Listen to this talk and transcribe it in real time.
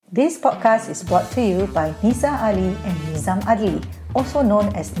This podcast is brought to you by Niza Ali and Nizam Adli, also known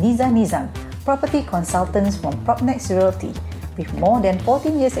as Niza Nizam, property consultants from Propnex Realty. With more than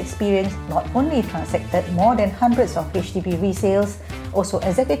 14 years experience, not only transacted more than hundreds of HDB resales, also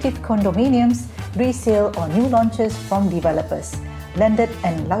executive condominiums, resale or new launches from developers, landed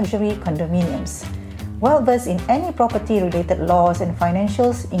and luxury condominiums. Well-versed in any property-related laws and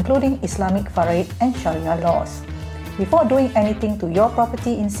financials, including Islamic Faraid and Sharia laws. Before doing anything to your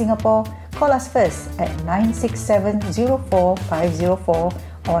property in Singapore, call us first at 967-04504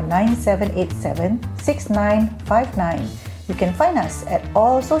 or 9787-6959. You can find us at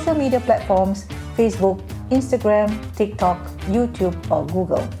all social media platforms, Facebook, Instagram, TikTok, YouTube or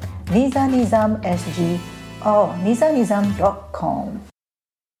Google. Niza Nizam SG or nizanizam.com.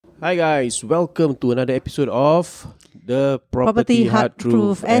 Hi guys, welcome to another episode of the Property Hard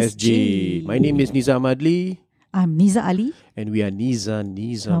Truth SG. My name is Nizam Adli. I'm Niza Ali. And we are Nizam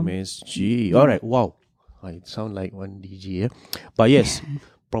SG. Alright, wow. I sound like one DJ. But yes,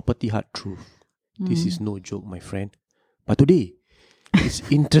 Property Hard Truth. This is no joke, my friend. But today, it's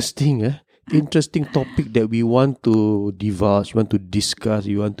interesting. Interesting topic that we want to divulge, we want to discuss,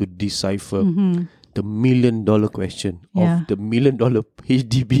 we want to decipher. The $1 million question of the $1 million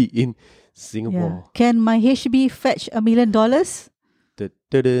HDB in Singapore. Can my HDB fetch $1 million?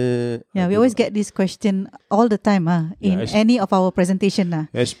 Yeah, we always get this question all the time in any of our presentation.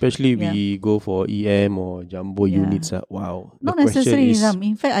 Especially we go for EM or jumbo units. Wow. Not necessarily.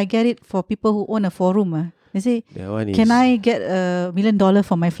 In fact, I get it for people who own a 4-room. They say, can I get $1 million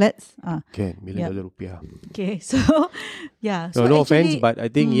for my flats? Can, $1 million rupiah. Okay, so yeah. So no offense, but I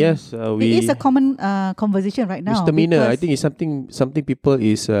think yes, it is a common conversation right now. Misdemeanor. I think it's something people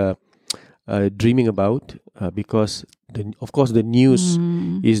is dreaming about because of course the news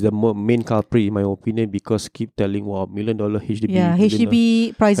is the main culprit in my opinion, because keep telling $1 million HDB. Yeah,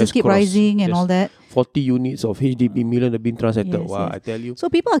 HDB prices keep rising and all that. 40 units of HDB million have been transacted. Wow, I tell you. So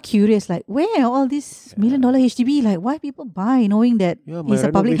people are curious, like, where are all these $1 million HDB? Like, why people buy, knowing that it's a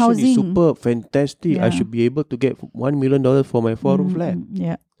public housing? Is superb, fantastic. I should be able to get $1 million for my 4-room flat.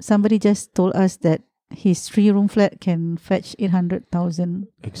 Yeah, somebody just told us that his 3-room flat can fetch 800,000.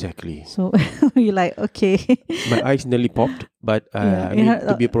 Exactly. So you're like, okay. My eyes nearly popped, but I mean,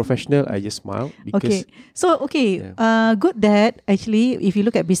 to be a professional, I just smiled. Because, good that actually, if you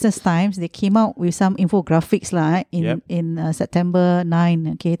look at Business Times, they came out with some infographics in September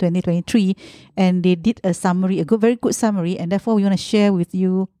 9, 2023, and they did a summary, very good summary, and therefore we want to share with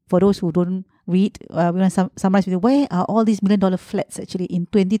you, for those who don't read, we want to summarize with you, where are all these $1 million flats actually in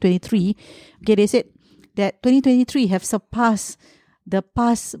 2023? Okay, they said that 2023 have surpassed the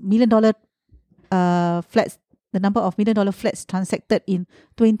past $1 million flats, the number of $1 million flats transacted in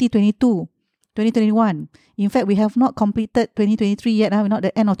 2022, 2021. In fact, we have not completed 2023 yet. We're not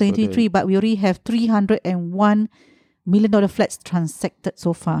at the end of 2023, but we already have 301 $1 million flats transacted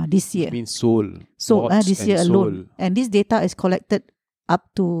so far this year. It's been sold. This year alone. And this data is collected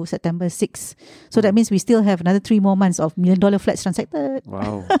up to September 6. So that means we still have another 3 more months of $1 million flats transacted.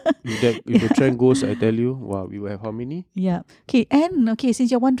 Wow. If the trend goes, I tell you, wow, we will have how many? Yeah. Okay, since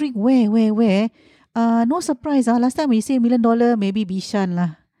you're wondering where, no surprise. Last time we say $1 million, maybe Bishan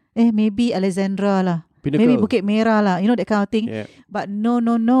lah. Maybe Alexandra lah. Pinnacle. Maybe Bukit Merah lah. You know, that kind of thing. Yeah. But no.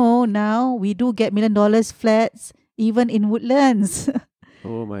 Now we do get $1 million flats even in Woodlands.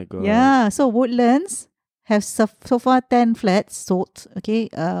 Oh my God. Yeah. So Woodlands have so far 10 flats sold,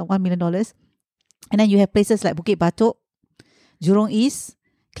 $1 million. And then you have places like Bukit Batok, Jurong East,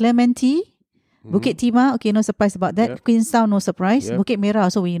 Clementi, Bukit Timah, no surprise about that. Yep. Queenstown, no surprise. Yep. Bukit Merah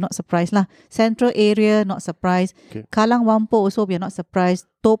also, we not surprised lah. Central area, not surprised. Kallang Wampo also, we are not surprised.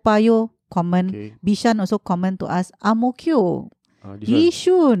 Toa Payoh, common. Bishan also common to us. Ang Mo Kio,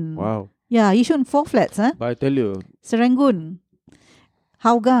 Yishun. Wow. Yeah, Yishun 4 flats. But I tell you. Serangoon,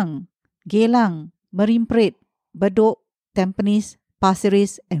 Hougang, Geylang, Marine Parade, Bedok, Tampines, Pasir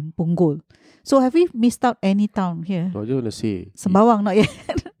Ris and Punggol. So have we missed out any town here? I just want to say Sembawang, not yet.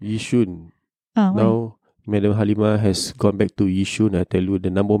 Yishun. Now Madam Halima has gone back to Yishun. I tell you, the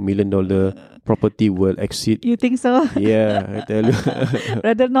number of $1 million property will exceed. You think so? Yeah, I tell you.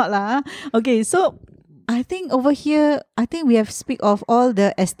 Rather not lah. Okay, so I think over here, we have speak of all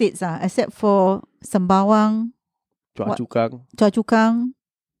the estates except for Sembawang, Choa Chu Kang,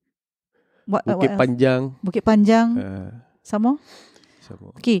 Bukit Panjang. Some more.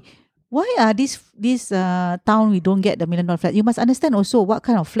 Okay, why are this town we don't get the $1 million flat? You must understand also what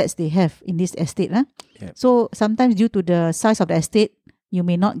kind of flats they have in this estate. Yep. So sometimes due to the size of the estate, you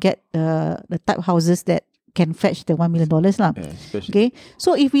may not get the type of houses that can fetch the $1 million lah. Okay,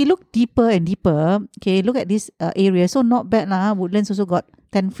 so if we look deeper and deeper, okay, look at this area. So not bad lah. Woodlands also got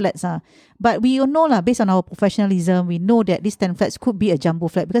 10 flats. But we all know based on our professionalism, we know that these 10 flats could be a jumbo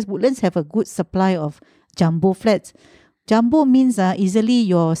flat because Woodlands have a good supply of jumbo flats. Jumbo means easily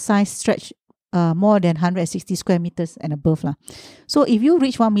your size stretch more than 160 square meters and above. So if you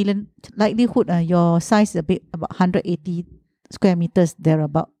reach 1 million, likelihood your size is about 180 square meters,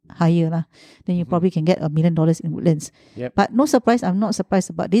 thereabout higher. Then you probably can get $1 million in Woodlands. Yep. But no surprise, I'm not surprised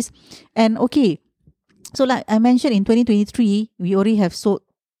about this. And okay, so like I mentioned, in 2023, we already have sold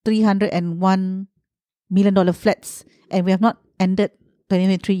 $301 million flats and we have not ended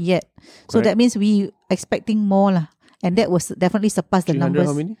 2023 yet. Correct. So that means we expecting more. And that was definitely surpassed the numbers.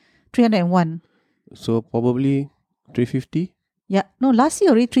 How many? 301. So probably 350? Yeah. No, last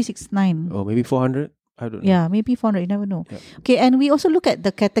year already 369. Or maybe 400? I don't know. Yeah, maybe 400. You never know. Yeah. Okay, and we also look at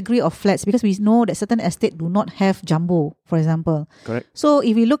the category of flats because we know that certain estates do not have jumbo, for example. Correct. So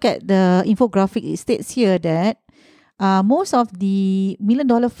if we look at the infographic, it states here that most of the $1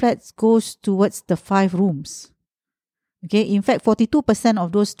 million flats goes towards the 5 rooms. Okay, in fact, 42%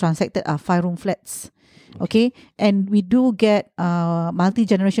 of those transacted are 5-room flats. Okay, and we do get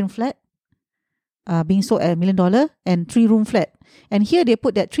multi-generation flat being sold at $1 million and 3-room flat. And here they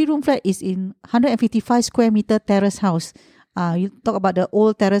put that 3-room flat is in 155 square meter terrace house. You talk about the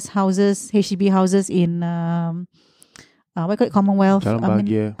old terrace houses, HDB houses in what call it, Commonwealth.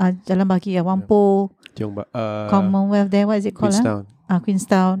 Jalan Bahagia, Whampoa, Commonwealth. There, what is it called? Queenstown.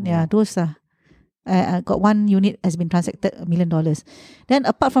 Queenstown. Yeah, those are. Got 1 unit has been transacted $1 million. Then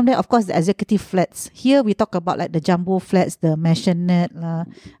apart from that, of course, the executive flats. Here we talk about like the jumbo flats, the maisonette,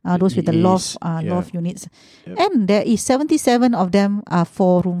 those with the loft units. Yep. And there is 77 of them are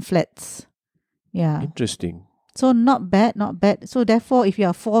 4-room flats. Yeah. Interesting. So not bad. So therefore, if you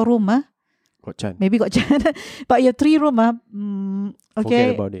are 4-room, got chance. Maybe got chance. But your 3-room, okay.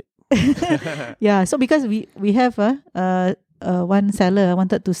 Forget about it. Yeah. So because we have one seller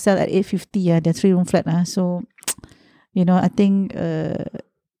wanted to sell at 850 the 3-room flat so I think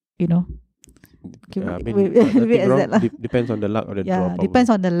depends on the luck or the drop. Depends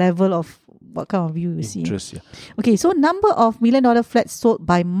on the level of what kind of view you see. Interest, Okay, so number of $1 million flats sold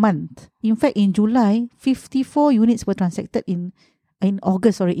by month. In fact, in July, 54 units were transacted in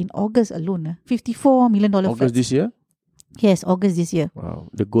August. In August alone, $54 million flats. August this year? Yes, August this year. Wow,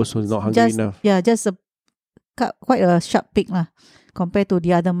 the ghost was not hungry enough. Yeah, just quite a sharp peak compared to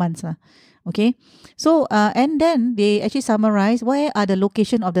the other months. Okay, so and then they actually summarize where are the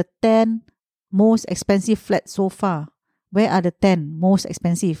location of the 10 most expensive flats so far. Where are the 10 most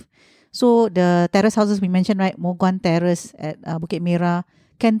expensive? So the terrace houses we mentioned, right? Moguan Terrace at Bukit Merah,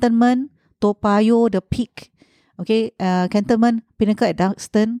 Cantonment, Toa Payoh, The Peak. Okay, Cantonment, Pinnacle at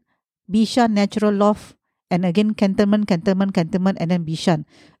Duxton, Bishan Natural Loft, and again Cantonment, and then Bishan.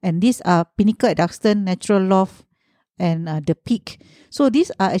 And these are Pinnacle at Duxton, Natural Loft, and The Peak. So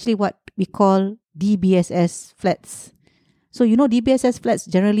these are actually what we call DBSS flats. So DBSS flats,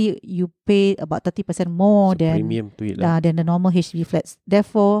 generally you pay about 30% more than premium to it, than the normal HDB flats.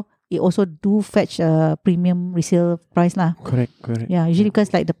 Therefore, it also do fetch a premium resale price . Correct. Yeah, usually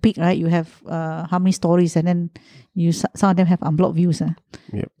because like The Peak, right, you have how many stories, and then some of them have unblocked views.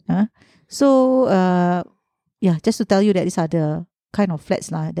 Yep. So just to tell you that these are the kind of flats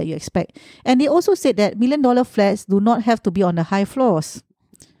that you expect. And they also said that $1 million flats do not have to be on the high floors.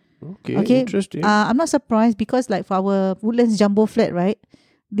 Okay, interesting. I'm not surprised because like for our Woodlands jumbo flat, right,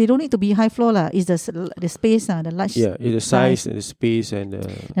 they don't need to be high floor It's the space the large. Yeah, it's the size and the space and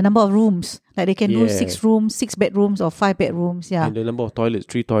the number of rooms. Like they can do 6 rooms, 6 bedrooms or 5 bedrooms. Yeah. And the number of toilets,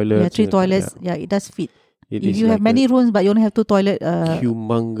 3 toilets. Yeah, 3 toilets. Yeah, it does fit. If you like have many rooms but you only have 2 toilets,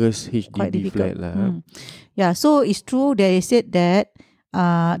 humongous HDB flat Yeah, so it's true. They said that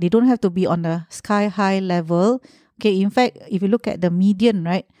they don't have to be on the sky high level. Okay, in fact, if you look at the median,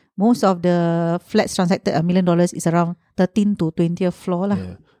 right, most of the flats transacted $1 million is around 13th to 20th floor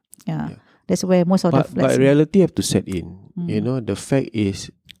Yeah. That's where most of the flats. But reality have to set in. The fact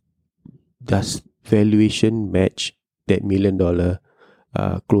is, does valuation match that $1 million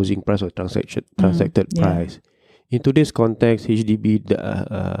closing price or transacted price? In today's context, HDB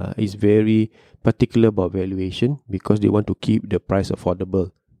is very particular about valuation because they want to keep the price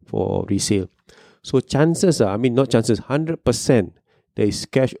affordable for resale. So chances are, 100%. There is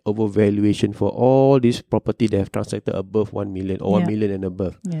cash over valuation for all these property that have transacted above 1 million or 1 million and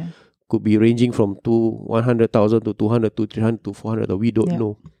above. Yeah. Could be ranging from 100,000 to 200 to 300 to 400. We don't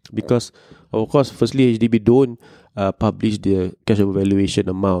know because, of course, firstly HDB don't publish the cash over valuation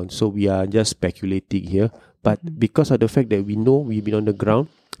amount, so we are just speculating here. But because of the fact that we know we've been on the ground,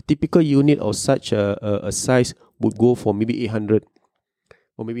 typical unit of such a size would go for maybe 800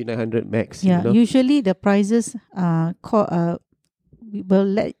 or maybe 900 max. Yeah, usually the prices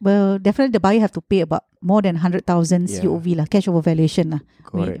will definitely the buyer have to pay about more than 100,000 COV lah, cash over valuation lah.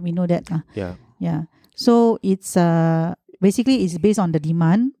 We know that lah. Yeah. So it's basically it's based on the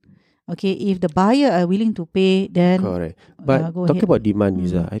demand. Okay, if the buyer are willing to pay, then correct. But talking about demand,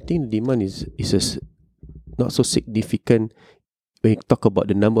 Liza, I think demand is not so significant when you talk about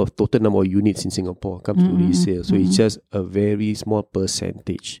the total number of units in Singapore comes to resale. So it's just a very small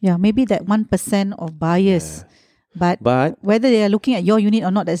percentage. Yeah, maybe that 1% of buyers. But whether they are looking at your unit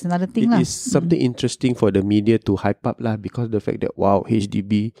or not, that's another thing. It is something interesting for the media to hype up lah, because of the fact that wow,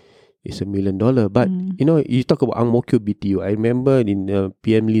 HDB is $1 million. But you talk about Ang Mo Kio BTO. I remember in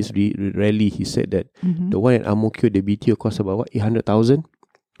PM Lee's rally, he said that the one at Ang Mo Kio, the BTO cost about 800,000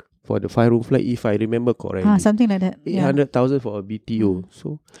 for the 5-room flat, if I remember correctly. Something like that. 800,000 for a BTO.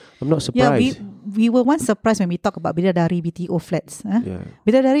 So I'm not surprised. Yeah, we were once surprised when we talk about Bidadari BTO flats.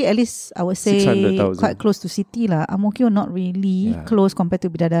 Bidadari, at least I would say quite close to city lah. Ang Mo Kio not really close compared to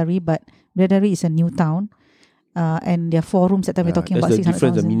Bidadari, but Bidadari is a new town. And there are 4 rooms that time we're talking about 600,000. There's the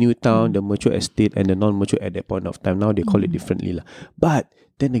difference, the new town, the mature estate and the non-mature at that point of time. Now they call it differently lah. But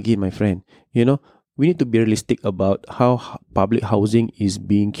then again, my friend, we need to be realistic about how public housing is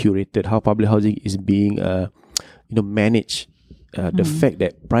being curated, how public housing is being managed. The fact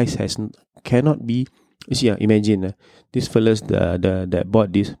that price cannot be. You see, imagine these fellas that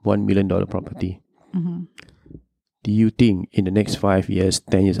bought this $1 million property. Do you think in the next 5 years,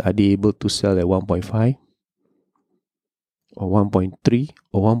 10 years, are they able to sell at 1.5 or 1.3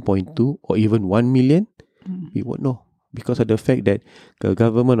 or 1.2 or even 1 million? We won't know, because of the fact that the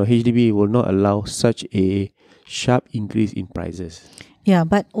government or HDB will not allow such a sharp increase in prices. Yeah,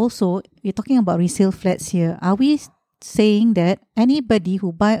 but also we're talking about resale flats here. Are we saying that anybody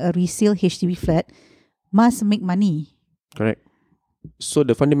who buy a resale HDB flat must make money? Correct. So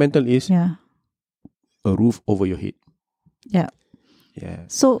the fundamental is a roof over your head. Yeah.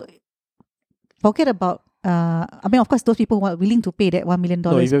 So forget about of course, those people who are willing to pay that $1 million if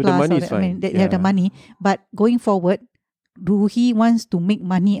you have plus, the money, it's fine. They have the money. But going forward, do he wants to make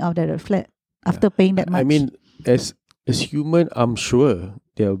money out of the flat after paying that much? I mean, as human, I'm sure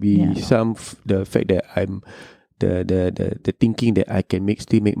there will be the fact that I'm the thinking that I can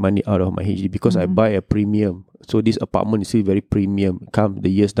still make money out of my HDB because I buy a premium. So this apartment is still very premium. Come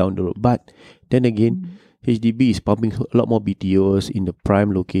the years down the road, but then again. HDB is pumping a lot more BTOs in the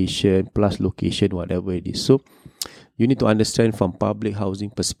prime location, plus location, whatever it is. So, you need to understand from public housing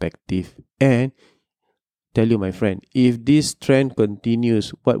perspective. And tell you, my friend, if this trend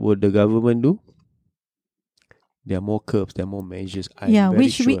continues, what would the government do? There are more curbs, there are more measures.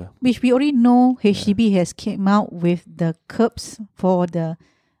 Which we already know HDB has came out with the curbs for the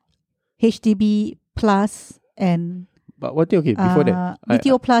HDB Plus and... But what thing, before that?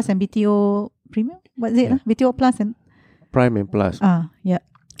 BTO Plus and BTO Premium? What's it? BTO Plus and Prime and Plus.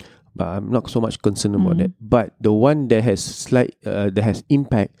 But I'm not so much concerned about that. But the one that has that has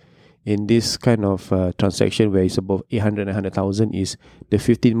impact in this kind of transaction where it's above 800,000 is the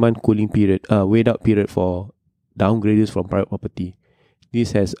 15-month cooling period, wait out period for downgraders from private property.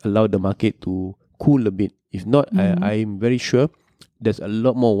 This has allowed the market to cool a bit. If not, I'm very sure there's a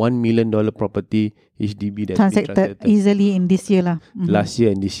lot more $1 million property HDB that's transacted easily in this year lah. Last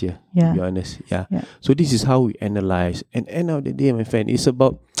year and this year, to be honest. So this is how we analyze. And end of the day, my friend, it's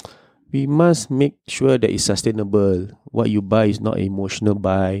about we must make sure that it's sustainable. What you buy is not an emotional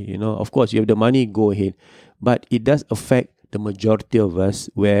buy. Of course, you have the money, go ahead. But it does affect the majority of us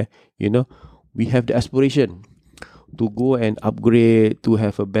where, we have the aspiration to go and upgrade, to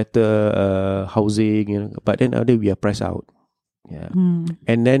have a better housing, but then other we are priced out.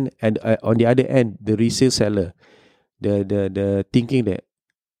 And then on the other end, the resale seller, the thinking that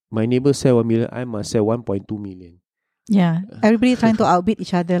my neighbor sell 1 million, I must sell 1.2 million. Everybody trying to outbid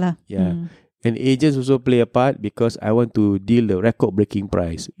each other lah. And agents also play a part because I want to deal the record breaking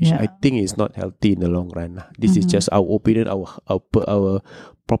price, which I think is not healthy in the long run. This is just our opinion, our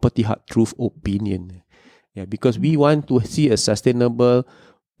property hard truth opinion. Because we want to see a sustainable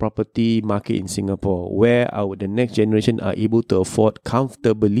property market in Singapore where the next generation are able to afford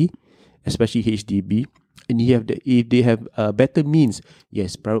comfortably, especially HDB, and if they have better means,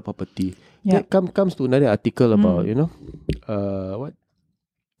 yes, private property. That comes to another article about what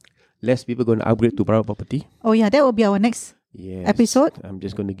less people going to upgrade to private property. That will be our next episode. I'm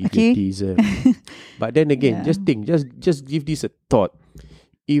just going to give you a teaser. But then again, just think, just give this a thought.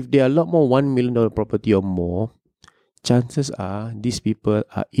 If there are a lot more $1 million property or more, chances are these people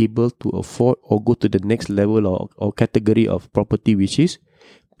are able to afford or go to the next level or category of property, which is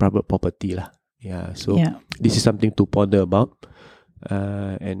private property lah. This is something to ponder about.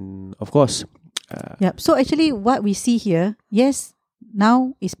 And of course, So actually what we see here, yes,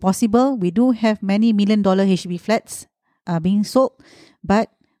 now it's possible. We do have many $1 million HDB flats being sold, but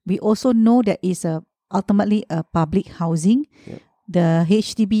we also know that it's ultimately a public housing. Yep. The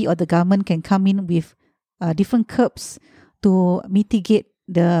HDB or the government can come in with different curbs to mitigate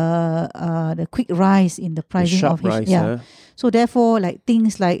the quick rise in the pricing of HDB. So therefore, like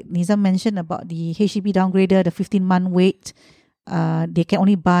things like Nizam mentioned about the HDB downgrader, the 15-month wait, they can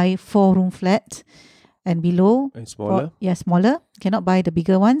only buy 4-room flat and below. And smaller? Smaller. Cannot buy the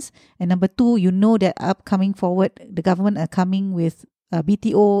bigger ones. And number 2, you know that upcoming forward, the government are coming with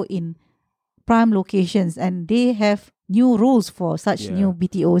BTO in prime locations, and they have new rules for such new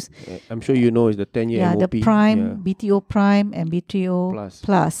BTOs. I'm sure you know it's the 10-year MOP. The prime, BTO prime and BTO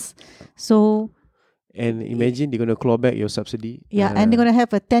plus. So, and imagine they're going to claw back your subsidy. And they're going to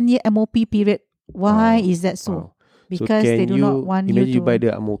have a 10-year MOP period. Why is that so? Wow. Because they do not want you to... Imagine you buy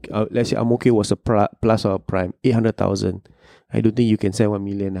the MOK. Let's say MOK was a plus or a prime, 800,000. I don't think you can sell 1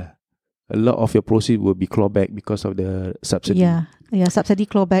 million. A lot of your proceeds will be clawed back because of the subsidy. Yeah, subsidy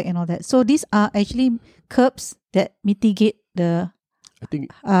clawback and all that. So these are actually curbs that mitigate the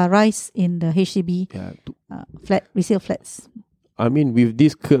rise in the HDB flat resale flats. I mean, with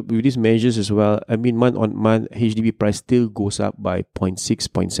these measures as well, I mean, month on month, HDB price still goes up by 0.6,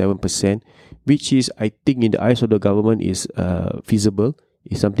 0.7%, which is, I think, in the eyes of the government is feasible.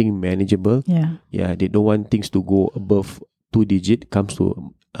 It's something manageable. Yeah, they don't want things to go above 2-digit. Comes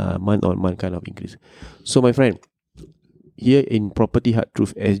to month on month kind of increase. So, my friend, here in Property Hard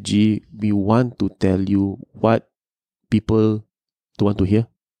Truth SG, we want to tell you what people don't want to hear,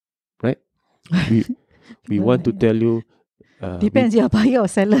 right? We want to tell you. Depends, you're buyer or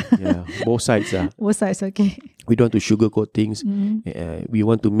seller. Both sides. Both sides, okay. We don't want to sugarcoat things. We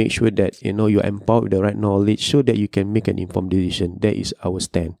want to make sure that you're empowered with the right knowledge so that you can make an informed decision. That is our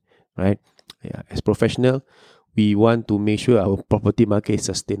stand, right? As professional, we want to make sure our property market is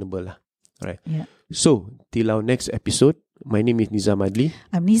sustainable, right? So till our next episode, my name is Nizam Adli.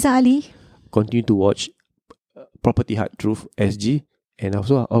 I'm Niza Ali. Continue to watch Property Hard Truth SG and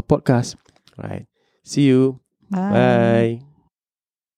also our podcast. Right. See you. Bye. Bye.